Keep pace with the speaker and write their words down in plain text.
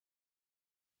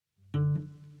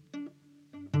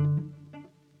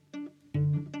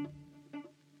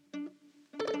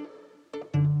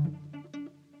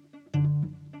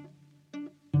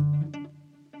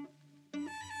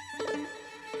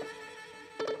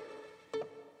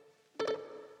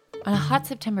On a hot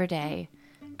September day,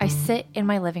 I sit in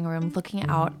my living room looking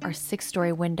out our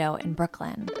 6-story window in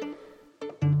Brooklyn.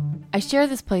 I share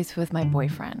this place with my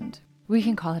boyfriend. We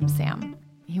can call him Sam.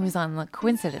 He was on the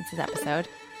Coincidences episode.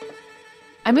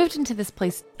 I moved into this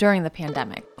place during the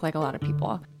pandemic, like a lot of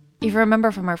people. If you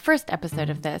remember from our first episode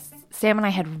of this, Sam and I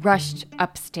had rushed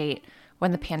upstate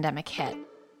when the pandemic hit.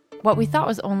 What we thought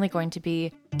was only going to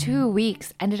be 2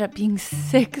 weeks ended up being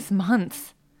 6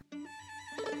 months.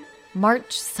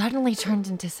 March suddenly turned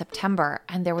into September,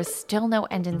 and there was still no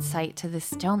end in sight to this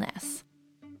stillness.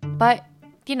 But,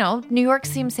 New York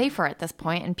seemed safer at this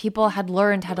point, and people had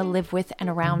learned how to live with and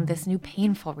around this new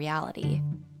painful reality.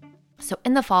 So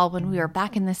in the fall, when we were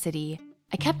back in the city,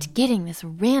 I kept getting this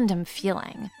random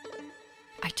feeling.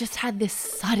 I just had this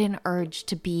sudden urge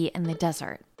to be in the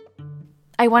desert.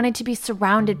 I wanted to be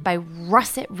surrounded by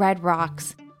russet red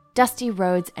rocks, dusty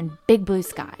roads, and big blue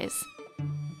skies.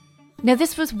 Now,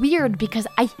 this was weird because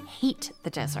I hate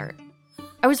the desert.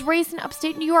 I was raised in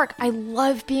upstate New York. I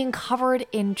love being covered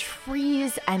in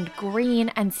trees and green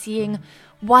and seeing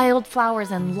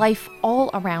wildflowers and life all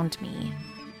around me.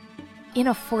 In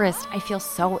a forest, I feel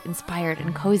so inspired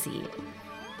and cozy.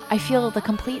 I feel the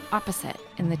complete opposite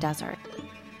in the desert.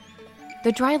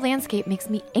 The dry landscape makes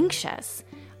me anxious.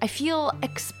 I feel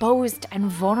exposed and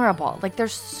vulnerable, like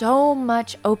there's so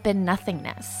much open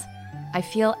nothingness. I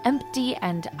feel empty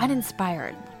and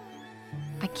uninspired.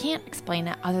 I can't explain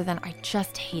it other than I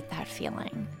just hate that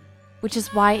feeling, which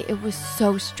is why it was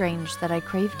so strange that I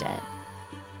craved it.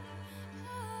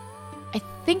 I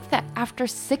think that after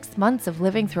 6 months of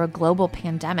living through a global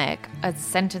pandemic, a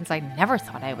sentence I never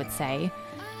thought I would say,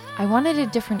 I wanted a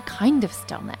different kind of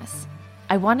stillness.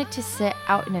 I wanted to sit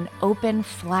out in an open,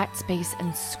 flat space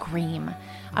and scream.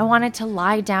 I wanted to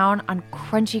lie down on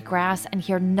crunchy grass and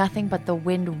hear nothing but the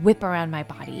wind whip around my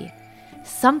body.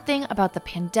 Something about the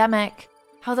pandemic,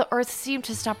 how the earth seemed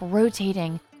to stop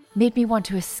rotating, made me want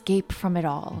to escape from it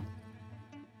all.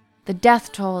 The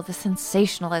death toll, the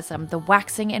sensationalism, the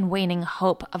waxing and waning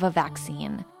hope of a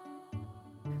vaccine.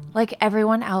 Like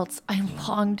everyone else, I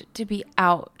longed to be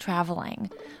out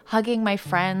traveling, hugging my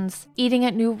friends, eating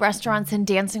at new restaurants, and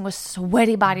dancing with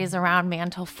sweaty bodies around me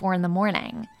until 4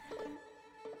 a.m.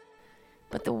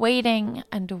 But the waiting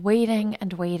and waiting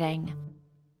and waiting.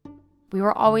 We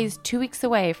were always 2 weeks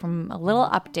away from a little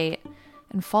update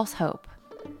and false hope.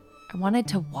 I wanted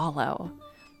to wallow.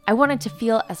 I wanted to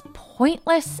feel as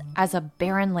pointless as a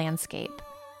barren landscape.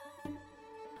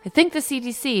 I think the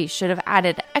CDC should have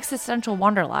added existential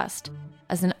wanderlust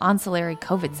as an ancillary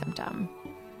COVID symptom.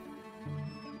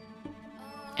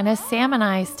 And as Sam and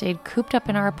I stayed cooped up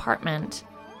in our apartment,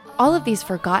 all of these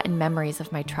forgotten memories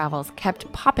of my travels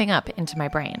kept popping up into my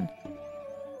brain.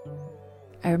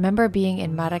 I remember being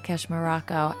in Marrakesh,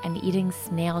 Morocco, and eating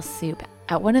snail soup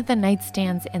at one of the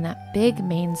nightstands in that big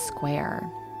main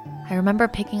square. I remember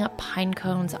picking up pine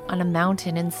cones on a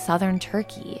mountain in southern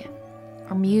Turkey,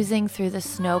 or musing through the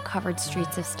snow-covered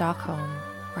streets of Stockholm,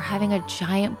 or having a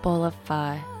giant bowl of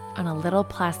pho on a little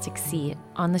plastic seat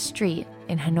on the street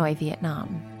in Hanoi,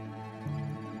 Vietnam.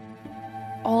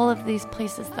 All of these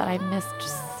places that I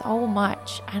missed so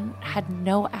much and had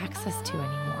no access to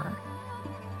anymore.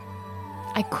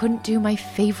 I couldn't do my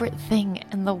favorite thing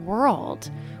in the world,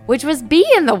 which was be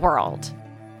in the world.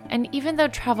 And even though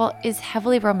travel is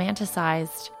heavily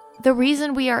romanticized, the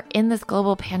reason we are in this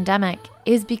global pandemic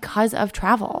is because of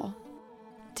travel.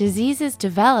 Diseases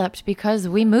developed because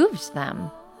we moved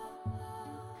them.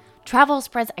 Travel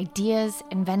spreads ideas,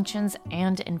 inventions,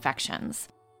 and infections.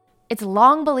 It's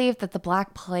long believed that the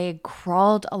Black Plague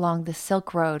crawled along the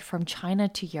Silk Road from China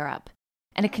to Europe,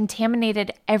 and it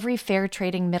contaminated every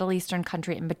fair-trading Middle Eastern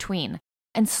country in between,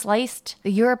 and sliced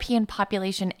the European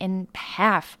population in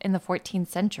half in the 14th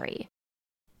century.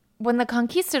 When the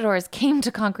conquistadors came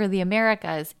to conquer the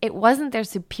Americas, it wasn't their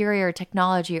superior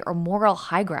technology or moral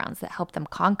high grounds that helped them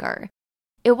conquer.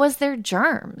 It was their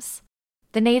germs.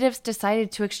 The natives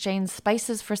decided to exchange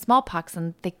spices for smallpox,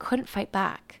 and they couldn't fight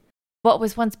back. What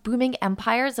was once booming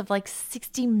empires of like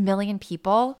 60 million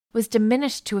people was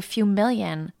diminished to a few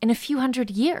million in a few hundred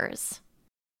years.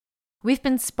 We've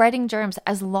been spreading germs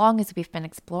as long as we've been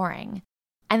exploring,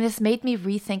 and this made me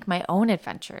rethink my own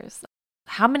adventures.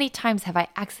 How many times have I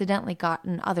accidentally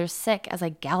gotten others sick as I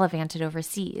gallivanted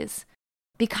overseas?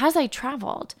 Because I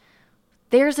traveled,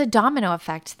 there's a domino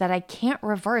effect that I can't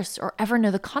reverse or ever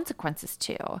know the consequences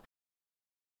to.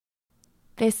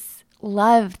 This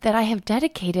love that I have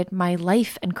dedicated my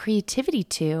life and creativity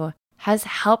to has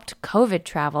helped COVID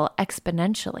travel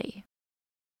exponentially.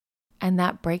 And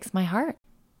that breaks my heart.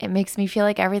 It makes me feel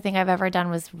like everything I've ever done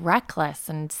was reckless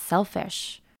and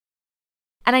selfish.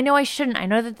 And I know I shouldn't. I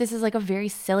know that this is like a very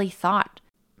silly thought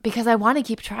because I want to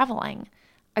keep traveling.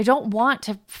 I don't want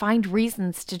to find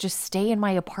reasons to just stay in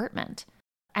my apartment.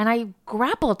 And I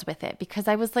grappled with it because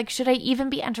I was like, should I even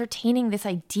be entertaining this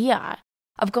idea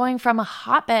of going from a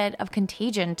hotbed of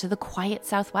contagion to the quiet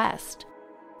Southwest?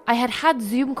 I had had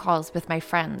Zoom calls with my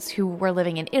friends who were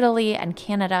living in Italy and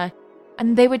Canada,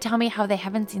 and they would tell me how they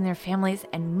haven't seen their families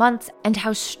in months and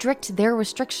how strict their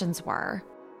restrictions were.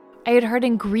 I had heard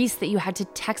in Greece that you had to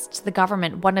text the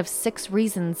government one of 6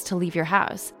 reasons to leave your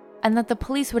house, and that the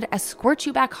police would escort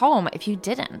you back home if you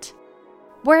didn't.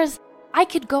 Whereas I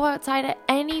could go outside at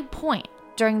any point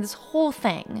during this whole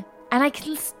thing, and I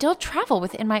can still travel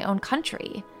within my own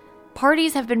country.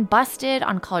 Parties have been busted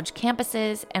on college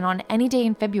campuses, and on any day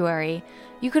in February,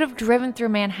 you could have driven through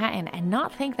Manhattan and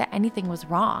not think that anything was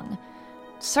wrong.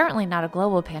 Certainly not a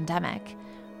global pandemic.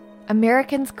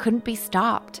 Americans couldn't be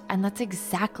stopped, and that's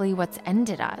exactly what's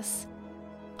ended us.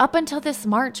 Up until this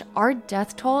March, our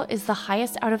death toll is the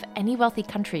highest out of any wealthy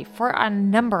country for a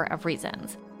number of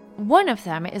reasons. One of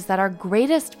them is that our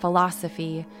greatest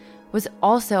philosophy was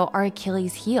also our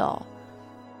Achilles heel.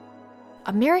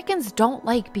 Americans don't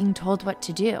like being told what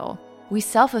to do. We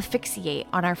self-asphyxiate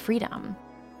on our freedom.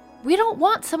 We don't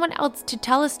want someone else to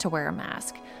tell us to wear a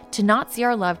mask, to not see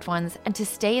our loved ones, and to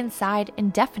stay inside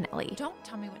indefinitely. Don't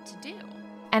tell me what to do.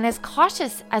 And as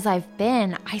cautious as I've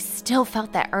been, I still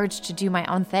felt that urge to do my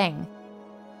own thing.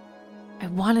 I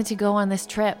wanted to go on this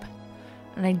trip,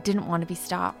 and I didn't want to be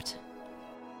stopped.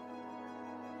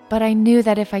 But I knew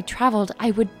that if I traveled,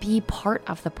 I would be part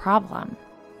of the problem.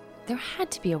 There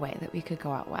had to be a way that we could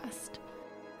go out west.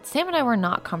 Sam and I were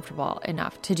not comfortable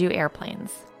enough to do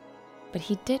airplanes, but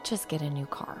he did just get a new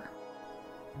car.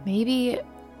 Maybe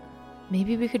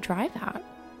we could drive out.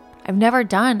 I've never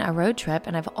done a road trip,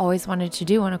 and I've always wanted to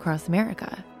do one across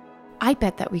America. I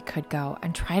bet that we could go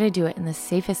and try to do it in the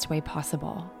safest way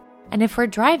possible. And if we're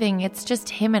driving, it's just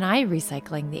him and I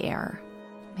recycling the air.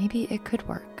 Maybe it could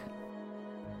work.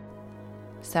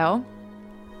 So,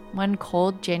 one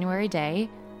cold January day,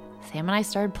 Sam and I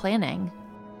started planning.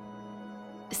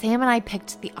 Sam and I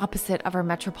picked the opposite of our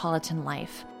metropolitan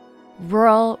life.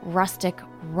 Rural, rustic,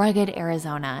 rugged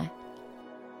Arizona.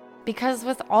 Because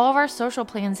with all of our social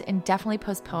plans indefinitely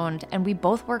postponed and we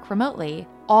both work remotely,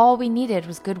 all we needed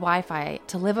was good Wi-Fi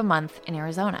to live a month in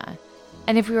Arizona.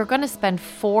 And if we were going to spend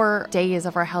 4 days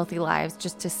of our healthy lives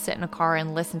just to sit in a car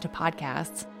and listen to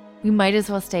podcasts, we might as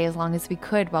well stay as long as we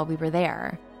could while we were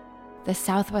there. The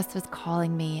Southwest was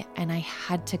calling me, and I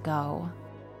had to go.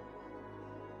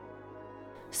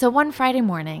 So one Friday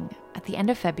morning, at the end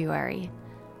of February,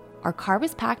 our car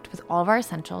was packed with all of our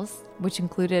essentials, which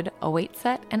included a weight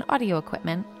set and audio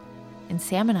equipment, and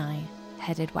Sam and I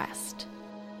headed west.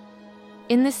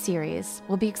 In this series,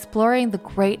 we'll be exploring the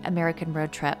great American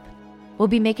road trip. We'll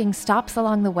be making stops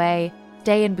along the way,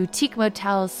 stay in boutique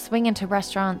motels, swing into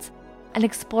restaurants, and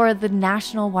explore the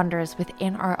national wonders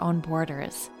within our own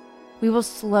borders. We will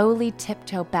slowly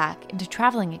tiptoe back into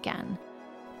traveling again,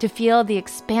 to feel the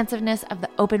expansiveness of the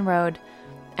open road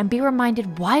and be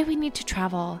reminded why we need to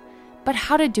travel, but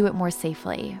how to do it more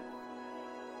safely.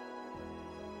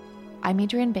 I'm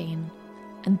Adrienne Bain,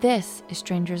 and this is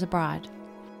Strangers Abroad.